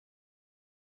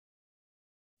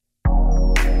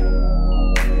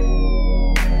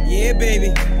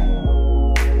baby.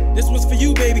 This was for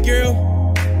you, baby girl.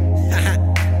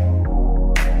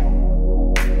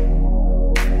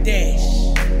 Dash.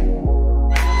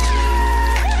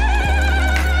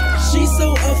 She's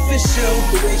so official,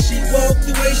 the way she walk,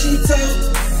 the way she talk.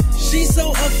 She's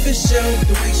so official,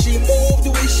 the way she move,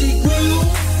 the way she groove.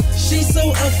 She's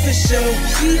so official,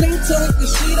 she don't talk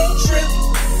and she don't trip.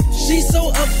 She's so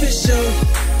official,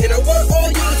 and I want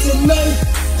all y'all to know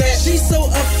that she's so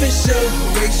official.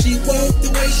 The way she walk,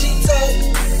 the way she talk.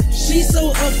 She's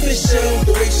so official,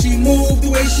 the way she move, the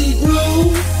way she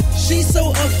groove. She's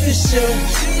so official,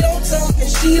 she don't talk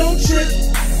and she don't trip.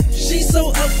 She's so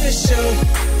official,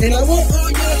 and I want all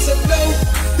y'all to know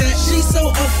that she's so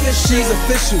official. She's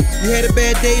official. You had a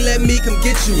bad day, let me come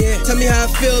get you. Yeah. Tell me how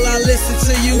I feel, I listen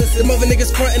to you. The mother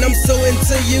niggas front and I'm so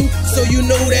into you. So you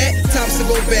know that, times to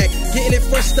go back. Getting it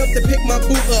freshed up to pick my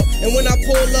boot up. And when I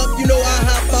pull up, you know I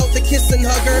hop out to kiss and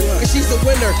hug her. And she's a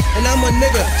winner, and I'm a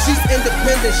nigga. She's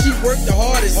independent, she worked the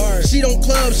hardest. She don't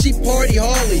club, she party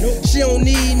hardly. She don't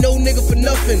need no nigga for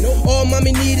nothing. All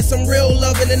mommy need is some real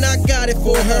loving, and I got it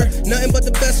for her. Nothing but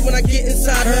the best when I get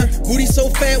inside her. Booty so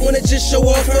fat, wanna just show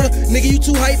off her. Nigga, you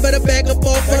too hype, better back up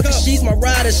off her. Cause she's my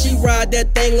rider, she ride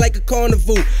that thing like a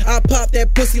carnival. I pop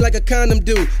that pussy like a condom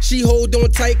do. She hold on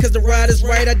tight cause the ride is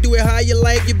right. I do it how you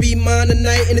like, you be mine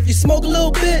tonight. And if you smoke a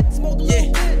little bit,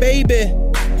 yeah, baby,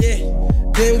 yeah,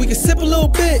 then we can sip a little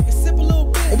bit,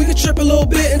 and we can trip a little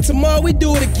bit, and tomorrow we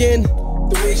do it again.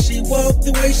 The way she walk,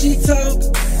 the way she talk,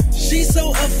 she's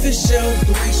so official.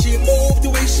 The way she move, the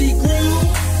way she groove,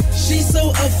 she's so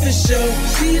official.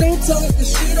 She don't talk and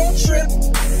she don't trip.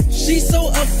 She's so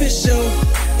official,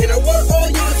 and I want all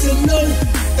y'all to know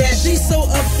that she's so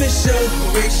official.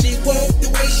 The way she walk, the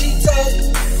way she talk,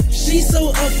 she's so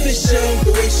official.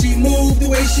 The way she move, the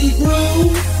way she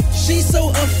groove, she's so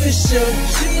official.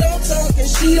 She don't talk and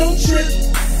she don't trip.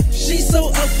 She's so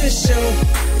official,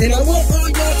 and I want all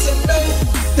y'all to know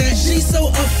that she's so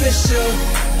official.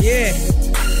 Yeah,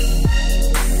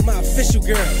 my official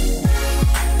girl.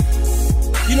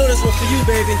 You know this one for you,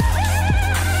 baby.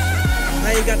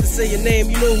 I ain't got to say your name,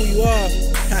 you know who you are.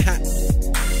 Haha.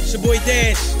 It's your boy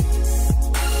Dash.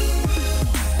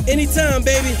 Anytime,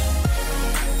 baby.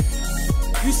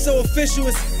 You so official,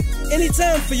 it's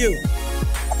anytime for you.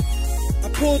 I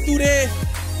pull through there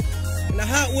in a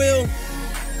Hot Wheel.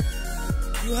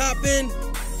 You hop in.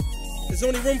 There's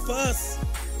only room for us.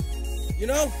 You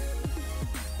know?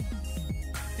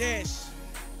 Dash.